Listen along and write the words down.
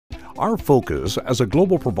Our focus as a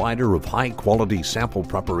global provider of high-quality sample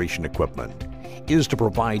preparation equipment is to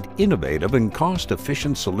provide innovative and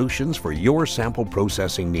cost-efficient solutions for your sample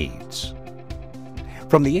processing needs.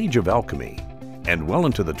 From the age of alchemy and well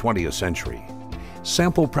into the 20th century,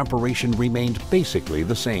 sample preparation remained basically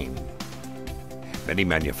the same. Many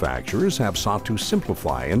manufacturers have sought to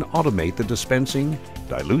simplify and automate the dispensing,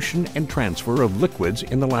 dilution, and transfer of liquids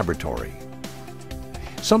in the laboratory.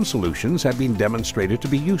 Some solutions have been demonstrated to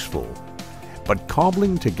be useful, but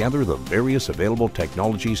cobbling together the various available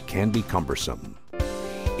technologies can be cumbersome.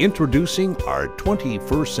 Introducing our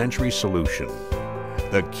 21st century solution,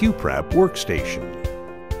 the QPrep workstation.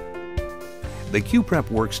 The QPrep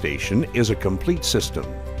workstation is a complete system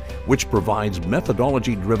which provides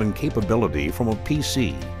methodology-driven capability from a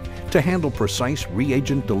PC to handle precise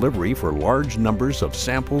reagent delivery for large numbers of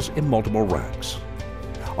samples in multiple racks.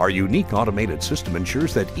 Our unique automated system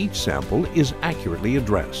ensures that each sample is accurately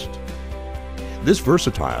addressed. This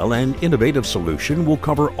versatile and innovative solution will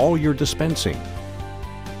cover all your dispensing,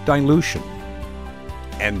 dilution,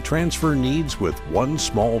 and transfer needs with one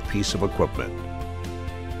small piece of equipment.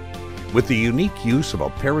 With the unique use of a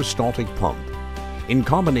peristaltic pump, in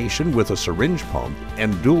combination with a syringe pump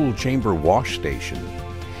and dual-chamber wash station,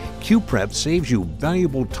 QPrep saves you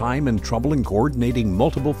valuable time and trouble in coordinating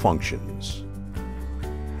multiple functions.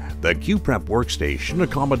 The QPrep workstation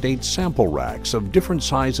accommodates sample racks of different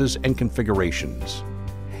sizes and configurations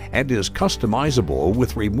and is customizable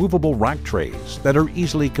with removable rack trays that are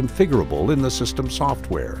easily configurable in the system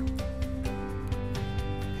software.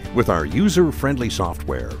 With our user-friendly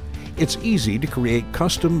software, it's easy to create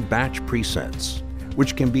custom batch presets,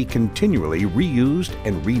 which can be continually reused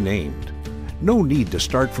and renamed. No need to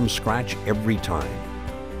start from scratch every time.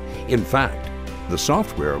 In fact, the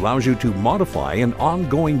software allows you to modify an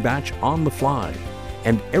ongoing batch on the fly,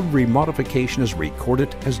 and every modification is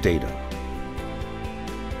recorded as data.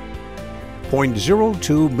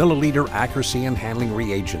 0.02 milliliter accuracy in handling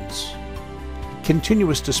reagents.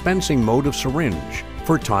 Continuous dispensing mode of syringe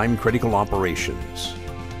for time-critical operations.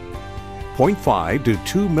 0.5 to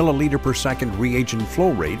 2 milliliter per second reagent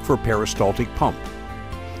flow rate for peristaltic pump,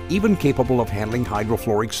 even capable of handling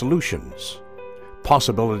hydrofluoric solutions.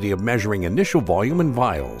 Possibility of measuring initial volume in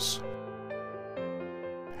vials.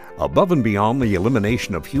 Above and beyond the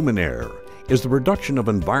elimination of human error is the reduction of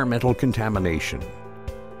environmental contamination.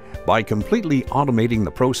 By completely automating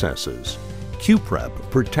the processes,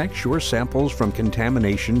 QPrep protects your samples from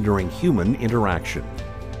contamination during human interaction.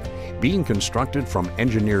 Being constructed from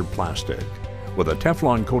engineered plastic with a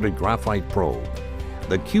Teflon-coated graphite probe,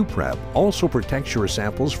 the QPrep also protects your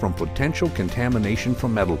samples from potential contamination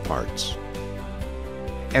from metal parts.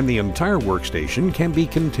 And the entire workstation can be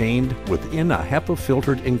contained within a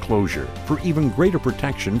HEPA-filtered enclosure for even greater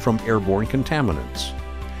protection from airborne contaminants,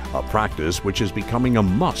 a practice which is becoming a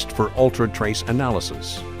must for ultra-trace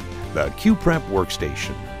analysis. The QPrep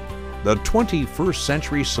workstation, the 21st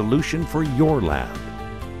century solution for your lab.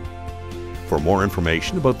 For more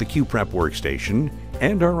information about the QPrep workstation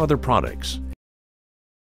and our other products,